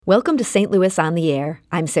Welcome to St. Louis on the Air.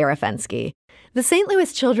 I'm Sarah Fensky. The St.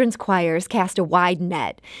 Louis Children's Choirs cast a wide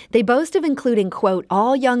net. They boast of including, quote,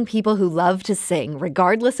 all young people who love to sing,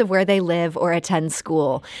 regardless of where they live or attend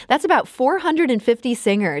school. That's about 450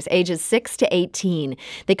 singers ages 6 to 18.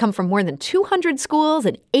 They come from more than 200 schools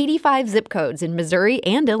and 85 zip codes in Missouri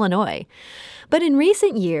and Illinois. But in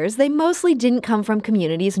recent years, they mostly didn't come from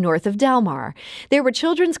communities north of Delmar. There were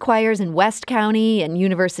children's choirs in West County and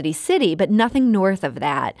University City, but nothing north of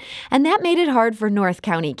that. And that made it hard for North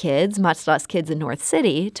County kids, much less kids in North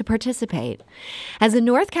City, to participate. As a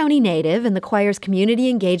North County native and the choir's community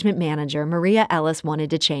engagement manager, Maria Ellis wanted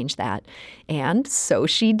to change that. And so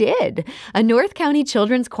she did. A North County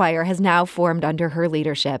children's choir has now formed under her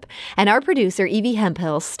leadership. And our producer, Evie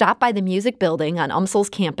Hemphill, stopped by the music building on UMSL's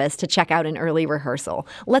campus to check out an early rehearsal.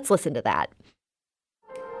 Let's listen to that.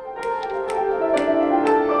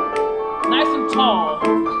 Nice and tall.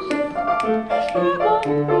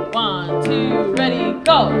 1, 2, ready,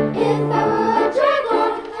 go. If I were a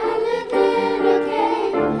dragon and lived in a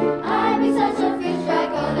cave, I'd be such a fish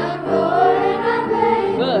dragon. I'd roar and I'd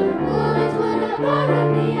rave. Good. Bullets wouldn't bother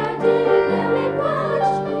me. I didn't really punch.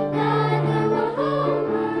 Now I know what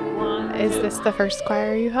home. Is this the first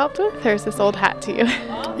choir you helped with, or is this old hat to you?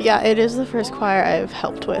 Yeah, it is the first choir I've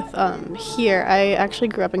helped with here. I actually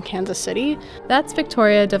grew up in Kansas City. That's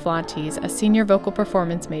Victoria Devlantes, a senior vocal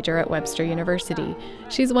performance major at Webster University.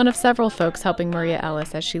 She's one of several folks helping Maria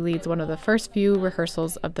Ellis as she leads one of the first few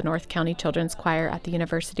rehearsals of the North County Children's Choir at the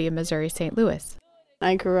University of Missouri St. Louis.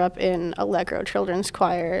 I grew up in Allegro Children's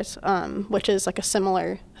Choirs, which is like a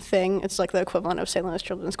similar thing. It's like the equivalent of St. Louis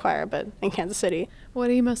Children's Choir, but in Kansas City. What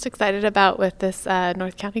are you most excited about with this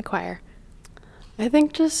North County Choir? I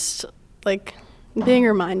think just like being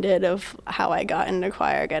reminded of how I got into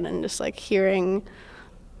choir again, and just like hearing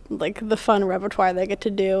like the fun repertoire they get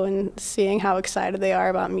to do and seeing how excited they are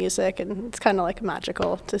about music, and it's kind of like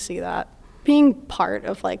magical to see that. Being part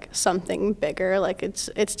of like something bigger, like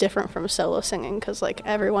it's different from solo singing, because like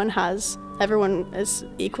everyone is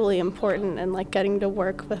equally important, and like getting to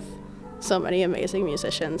work with so many amazing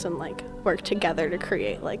musicians and like work together to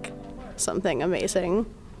create like something amazing.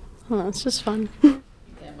 Oh, it's just fun. All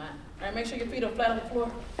right, make sure your feet are flat on the floor.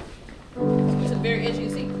 Squeeze the very edge of your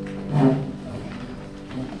seat.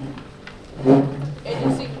 Edge of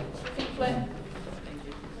your seat, feet flat. Thank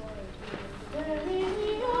you. Carry me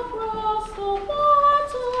across the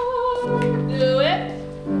water. Do it.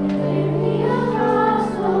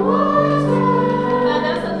 Now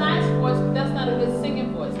that's a nice voice, but that's not a good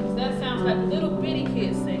singing voice, because that sounds like little bitty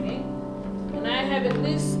kids singing. And I have at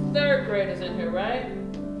least third graders in here, right?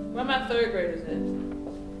 Where my third graders at?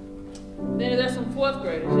 Then there's some fourth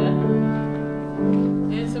graders, yeah?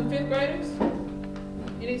 And some fifth graders?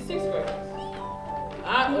 Any sixth graders?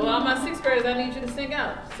 All my sixth graders, I need you to sing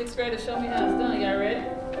out. Sixth graders, show me how it's done. Y'all ready?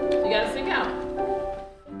 You gotta sing out.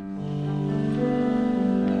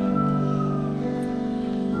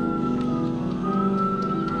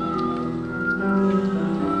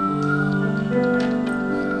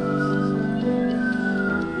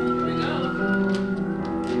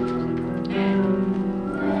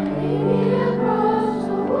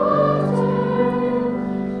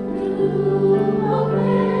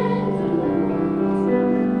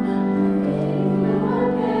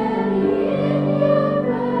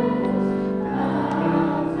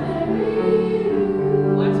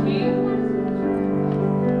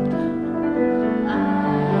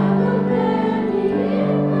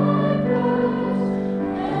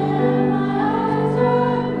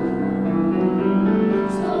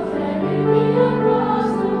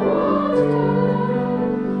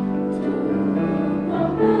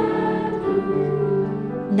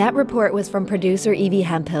 That report was from producer Evie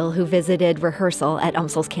Hemphill, who visited rehearsal at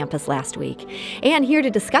UMSL's campus last week. And here to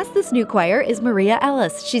discuss this new choir is Maria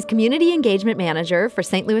Ellis. She's community engagement manager for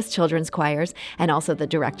St. Louis Children's Choirs and also the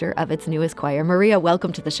director of its newest choir. Maria,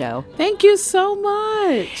 welcome to the show. Thank you so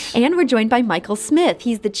much. And we're joined by Michael Smith.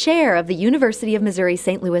 He's the chair of the University of Missouri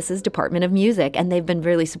St. Louis's Department of Music, and they've been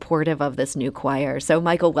really supportive of this new choir. So,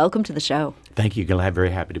 Michael, welcome to the show. Thank you, Gil. I'm very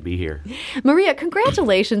happy to be here. Maria,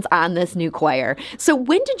 congratulations on this new choir. So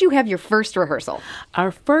when did you have your first rehearsal?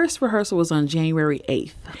 Our first rehearsal was on January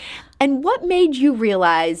 8th. And what made you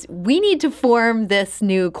realize we need to form this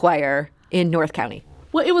new choir in North County?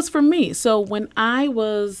 Well, it was for me. So when I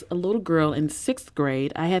was a little girl in 6th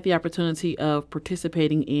grade, I had the opportunity of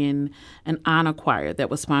participating in an honor choir that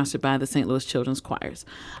was sponsored by the St. Louis Children's Choirs.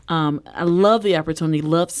 I loved the opportunity,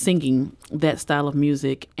 loved singing that style of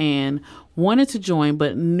music, and wanted to join,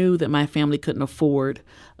 but knew that my family couldn't afford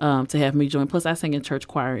to have me join. Plus, I sang in church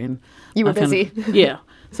choir. And you were busy. Yeah.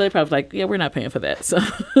 So they probably like, yeah, we're not paying for that.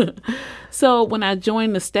 So when I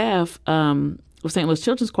joined the staff with St. Louis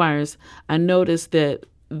Children's Choirs, I noticed that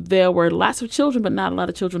there were lots of children, but not a lot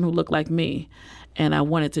of children who looked like me. And I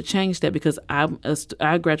wanted to change that because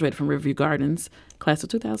I graduated from Riverview Gardens, class of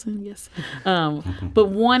 2000, yes. But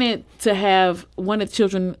wanted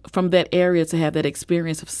children from that area to have that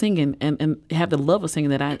experience of singing and have the love of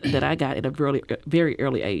singing that I got at a very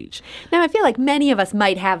early age. Now, I feel like many of us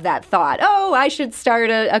might have that thought, oh, I should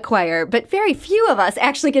start a choir, but very few of us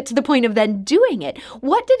actually get to the point of then doing it.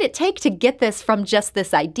 What did it take to get this from just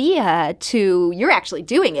this idea to you're actually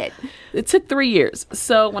doing it? It took 3 years.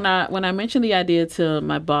 So when I mentioned the idea to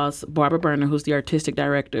my boss, Barbara Berner, who's the artistic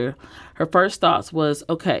director, her first thoughts was,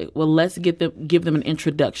 okay, well, let's give them an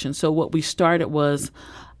introduction. So what we started was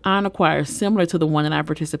honor choir, similar to the one that I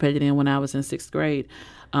participated in when I was in 6th grade.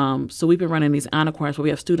 So we've been running these honor choirs where we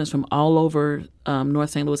have students from all over North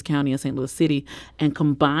St. Louis County and St. Louis City and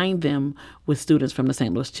combine them with students from the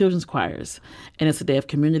St. Louis Children's Choirs. And it's a day of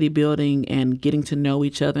community building and getting to know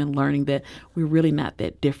each other and learning that we're really not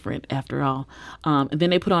that different after all. And then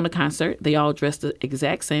they put on a concert. They all dress the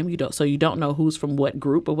exact same. You don't know who's from what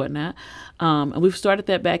group or whatnot. And we've started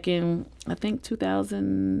that back in, I think,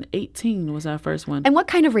 2018 was our first one. And what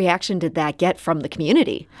kind of reaction did that get from the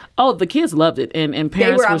community? Oh, the kids loved it. And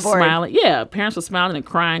parents were were smiling. Yeah, parents were smiling and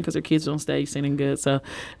crying because their kids were on stage singing good. So it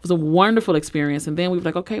was a wonderful experience. And then we were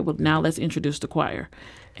like, okay, well, now let's introduce the choir.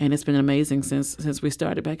 And it's been amazing since we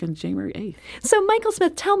started back on January 8th. So, Michael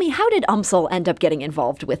Smith, tell me, how did UMSL end up getting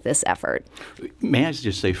involved with this effort? May I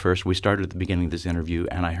just say first, we started at the beginning of this interview,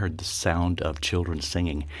 and I heard the sound of children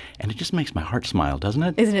singing, and it just makes my heart smile, doesn't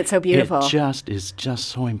it? Isn't it so beautiful? It is just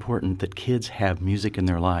so important that kids have music in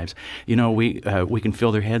their lives. You know, we can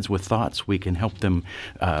fill their heads with thoughts. We can help them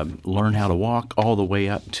learn how to walk, all the way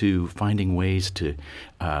up to finding ways to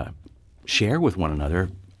share with one another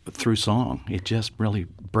through song. It just really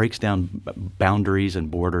breaks down boundaries and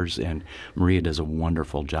borders, and Maria does a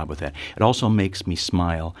wonderful job with that. It also makes me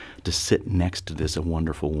smile to sit next to this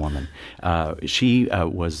wonderful woman. She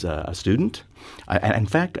was a student. In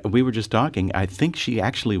fact, we were just talking. I think she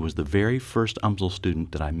actually was the very first UMSL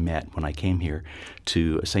student that I met when I came here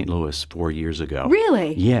to St. Louis 4 years ago.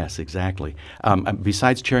 Really? Yes, exactly.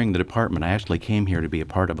 Besides chairing the department, I actually came here to be a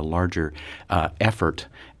part of a larger effort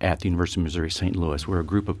at the University of Missouri St. Louis. We're a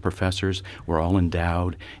group of professors. We're all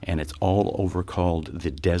endowed, and it's all over called the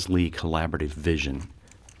Desley Collaborative Vision.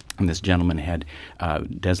 And this gentleman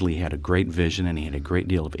Desley had a great vision, and he had a great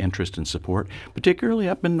deal of interest and support, particularly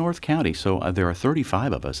up in North County. So there are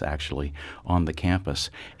 35 of us actually on the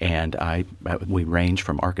campus, and we range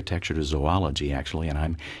from architecture to zoology actually, and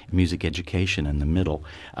I'm music education in the middle.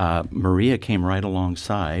 Maria came right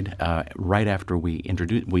alongside right after we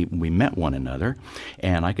met one another,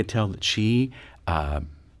 and I could tell that she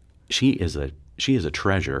is a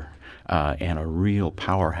treasure. And a real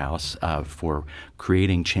powerhouse for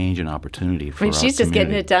creating change and opportunity for our she's just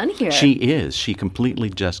getting it done here. She is. She completely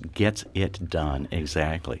just gets it done,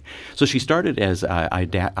 exactly. So she started as I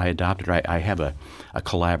adopted her. I have a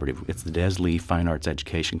collaborative. It's the Desley Fine Arts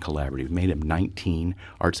Education Collaborative, made of 19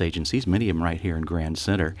 arts agencies, many of them right here in Grand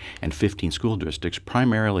Center, and 15 school districts,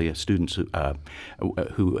 primarily students who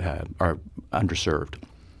are underserved.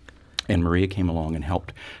 And Maria came along and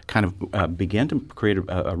helped kind of begin to create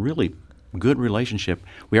a really good relationship.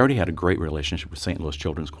 We already had a great relationship with St. Louis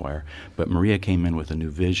Children's Choir, but Maria came in with a new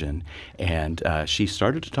vision, and she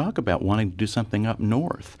started to talk about wanting to do something up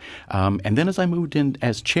north. And then as I moved in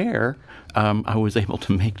as chair, I was able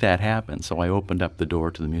to make that happen. So I opened up the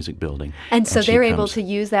door to the music building. And so they're able to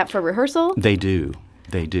use that for rehearsal? They do.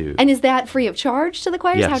 They do. And is that free of charge to the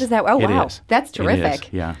choirs? Yes, How does that? Oh, wow. is. That's terrific. It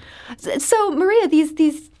is, yeah. So, Maria,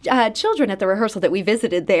 these children at the rehearsal that we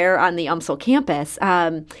visited there on the UMSL campus,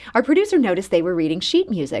 our producer noticed they were reading sheet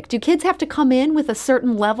music. Do kids have to come in with a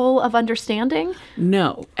certain level of understanding?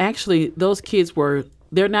 No. Actually, those kids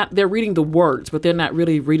they're reading the words, but they're not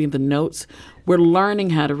really reading the notes. We're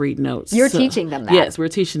learning how to read notes. You're teaching them that. Yes, we're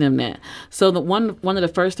teaching them that. So one of the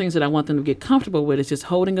first things that I want them to get comfortable with is just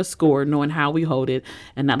holding a score, knowing how we hold it,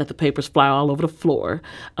 and not let the papers fly all over the floor.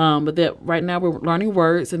 But that right now we're learning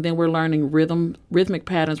words, and then we're learning rhythmic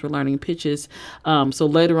patterns. We're learning pitches. So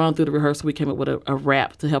later on through the rehearsal, we came up with a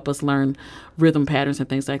rap to help us learn rhythm patterns and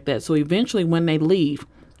things like that. So eventually, when they leave,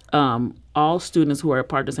 all students who are a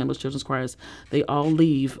part of the St. Louis Children's Choirs, they all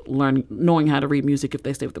leave knowing how to read music if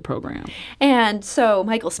they stay with the program. And so,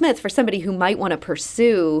 Michael Smith, for somebody who might want to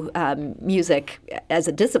pursue music as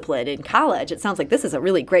a discipline in college, it sounds like this is a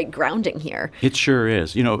really great grounding here. It sure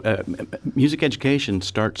is. Music education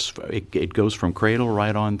starts, it goes from cradle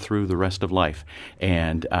right on through the rest of life.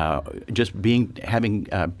 And just having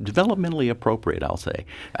developmentally appropriate, I'll say.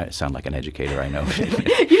 I sound like an educator, I know.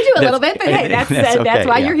 You do a little bit, but hey, that's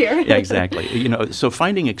why you're here. Yeah, exactly. So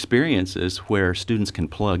finding experiences where students can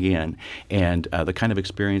plug in, and the kind of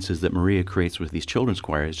experiences that Maria creates with these children's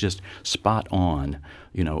choirs is just spot on,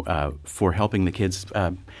 for helping the kids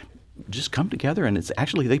just come together, and it's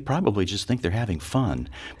actually, they probably just think they're having fun.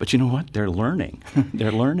 But you know what? They're learning.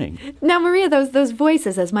 They're learning. Now, Maria, those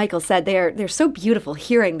voices, as Michael said, they're so beautiful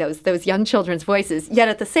hearing those young children's voices. Yet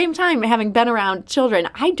at the same time, having been around children,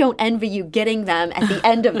 I don't envy you getting them at the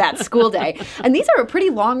end of that school day. And these are a pretty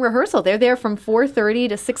long rehearsal. They're there from 4:30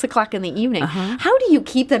 to 6 o'clock in the evening. Uh-huh. How do you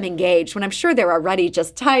keep them engaged when I'm sure they're already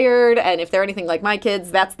just tired? And if they're anything like my kids,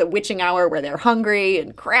 that's the witching hour where they're hungry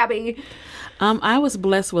and crabby. I was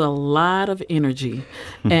blessed with a lot of energy,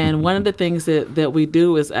 and one of the things that we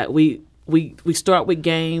do is we start with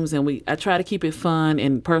games, and I try to keep it fun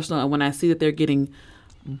and personal. And when I see that they're getting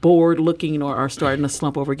bored looking or are starting to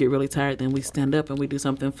slump over, get really tired, then we stand up and we do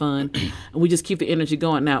something fun, and we just keep the energy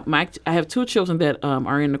going. Now, I have 2 children that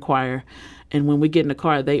are in the choir. And when we get in the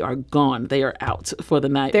car, they are gone. They are out for the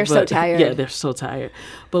night. They're so tired. Yeah, they're so tired.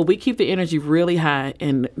 But we keep the energy really high,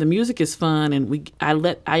 and the music is fun. And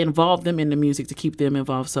I involve them in the music to keep them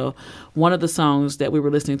involved. So one of the songs that we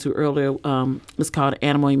were listening to earlier is called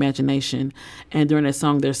 "Animal Imagination," and during that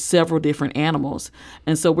song, there's several different animals.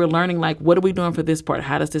 And so we're learning, like, what are we doing for this part?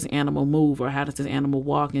 How does this animal move, or how does this animal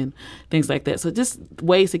walk, and things like that. So just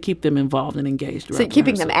ways to keep them involved and engaged. So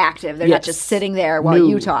keeping them active. They're not just sitting there while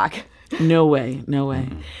you talk. No way.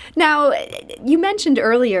 Now, you mentioned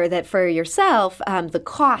earlier that for yourself, the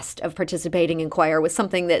cost of participating in choir was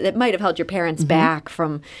something that might have held your parents back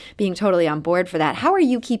from being totally on board for that. How are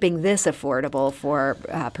you keeping this affordable for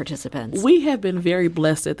participants? We have been very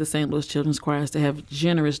blessed at the St. Louis Children's Choirs to have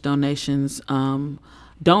generous donations,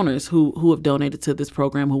 donors who have donated to this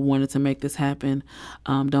program, who wanted to make this happen.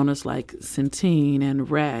 Donors like Centene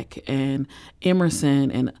and RAC and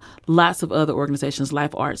Emerson and lots of other organizations,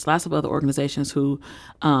 Life Arts, lots of other organizations who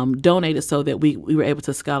donated so that we were able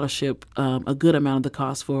to scholarship a good amount of the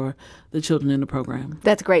cost for the children in the program.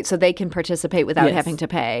 That's great. So they can participate without having to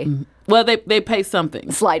pay. Mm-hmm. Well, they pay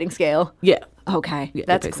something. Sliding scale. Yeah. Okay, Yeah,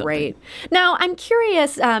 that's great. Now, I'm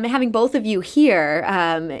curious, having both of you here,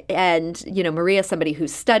 and, Maria, somebody who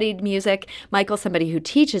studied music, Michael, somebody who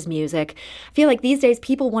teaches music, I feel like these days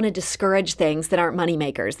people want to discourage things that aren't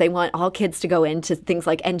moneymakers. They want all kids to go into things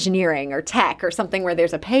like engineering or tech or something where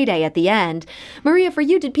there's a payday at the end. Maria, for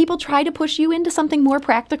you, did people try to push you into something more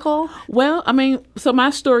practical? Well, so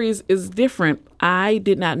my story is different. I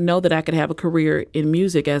did not know that I could have a career in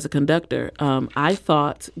music as a conductor. I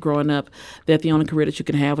thought growing up that the only career that you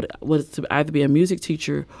can have was to either be a music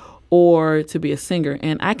teacher or to be a singer.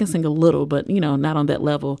 And I can sing a little, but, not on that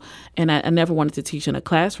level. And I never wanted to teach in a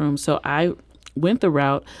classroom. So I went the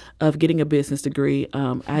route of getting a business degree.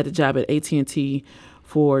 I had a job at AT&T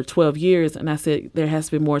for 12 years, and I said, there has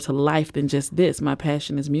to be more to life than just this. My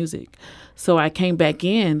passion is music. So I came back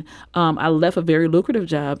in. I left a very lucrative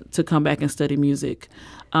job to come back and study music.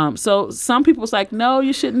 So some people was like, no,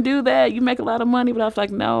 you shouldn't do that. You make a lot of money. But I was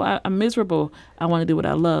like, no, I'm miserable. I want to do what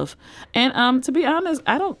I love. And to be honest,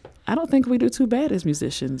 I don't think we do too bad as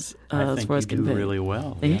musicians. I think you do really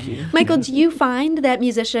well. Thank you. Michael, do you find that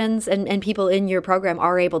musicians and people in your program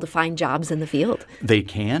are able to find jobs in the field? They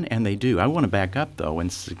can, and they do. I want to back up, though,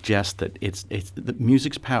 and suggest that it's the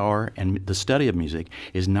music's power and the study of music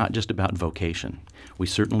is not just about vocation. We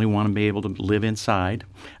certainly want to be able to live inside.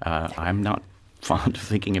 I'm not fond of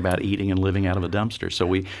thinking about eating and living out of a dumpster. So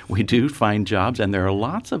we do find jobs, and there are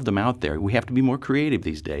lots of them out there. We have to be more creative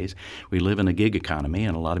these days. We live in a gig economy,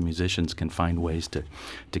 and a lot of musicians can find ways to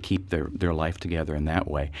keep their life together in that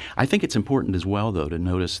way. I think it's important as well, though, to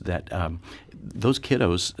notice that those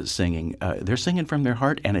kiddos singing, they're singing from their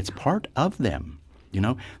heart, and it's part of them.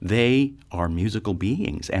 They are musical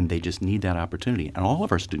beings, and they just need that opportunity. And all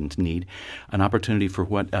of our students need an opportunity for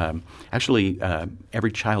what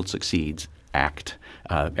Every Child Succeeds Act.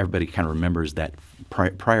 Everybody kind of remembers that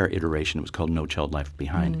prior iteration. It was called No Child Left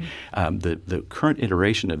Behind. The current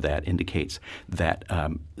iteration of that indicates that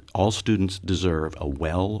all students deserve a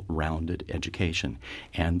well-rounded education.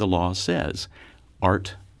 And the law says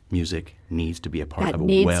art, music, needs to be a part That of a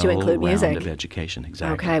needs to include music. well-rounded education.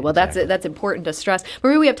 Exactly. Okay, well, exactly. that's important to stress.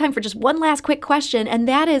 Maria, we have time for just one last quick question, and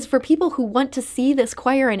that is for people who want to see this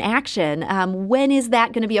choir in action, when is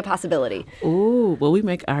that going to be a possibility? Ooh, well, we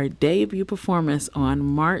make our debut performance on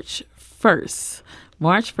March 1st.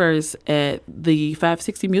 March 1st at the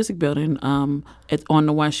 560 Music Building on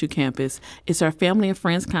the WashU campus. It's our family and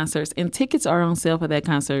friends concerts, and tickets are on sale for that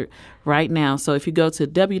concert right now. So if you go to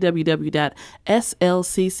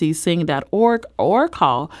www.slccsing.org or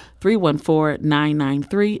call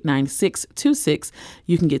 314-993-9626,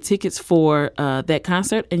 you can get tickets for that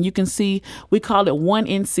concert, and you can see, we call it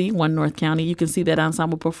 1NC, One North County. You can see that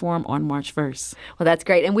ensemble perform on March 1st. Well, that's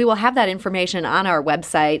great. And we will have that information on our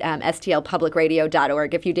website,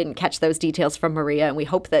 stlpublicradio.org, if you didn't catch those details from Maria. And we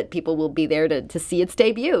hope that people will be there to see its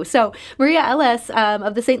debut. So, Maria Ellis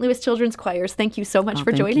of the St. Louis Children's Choirs, thank you so much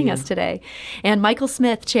for joining us today. And Michael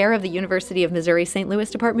Smith, chair of the University of Missouri St. Louis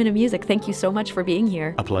Department of Music, thank you so much for being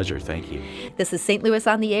here. A pleasure. Thank you. This is St. Louis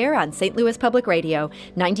on the Air on St. Louis Public Radio,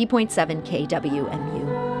 90.7 KWMU.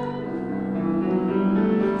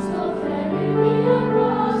 So ferry me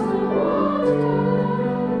across the water to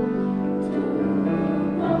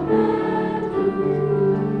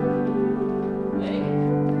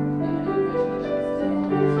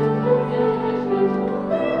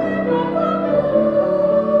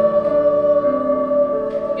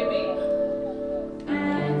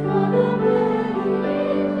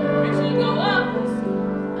Make sure you go up.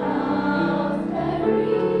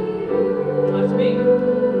 Watch me.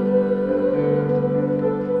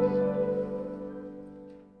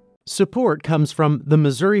 Support comes from the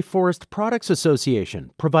Missouri Forest Products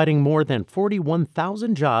Association, providing more than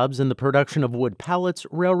 41,000 jobs in the production of wood pallets,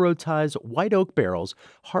 railroad ties, white oak barrels,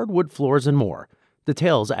 hardwood floors, and more.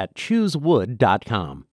 Details at choosewood.com.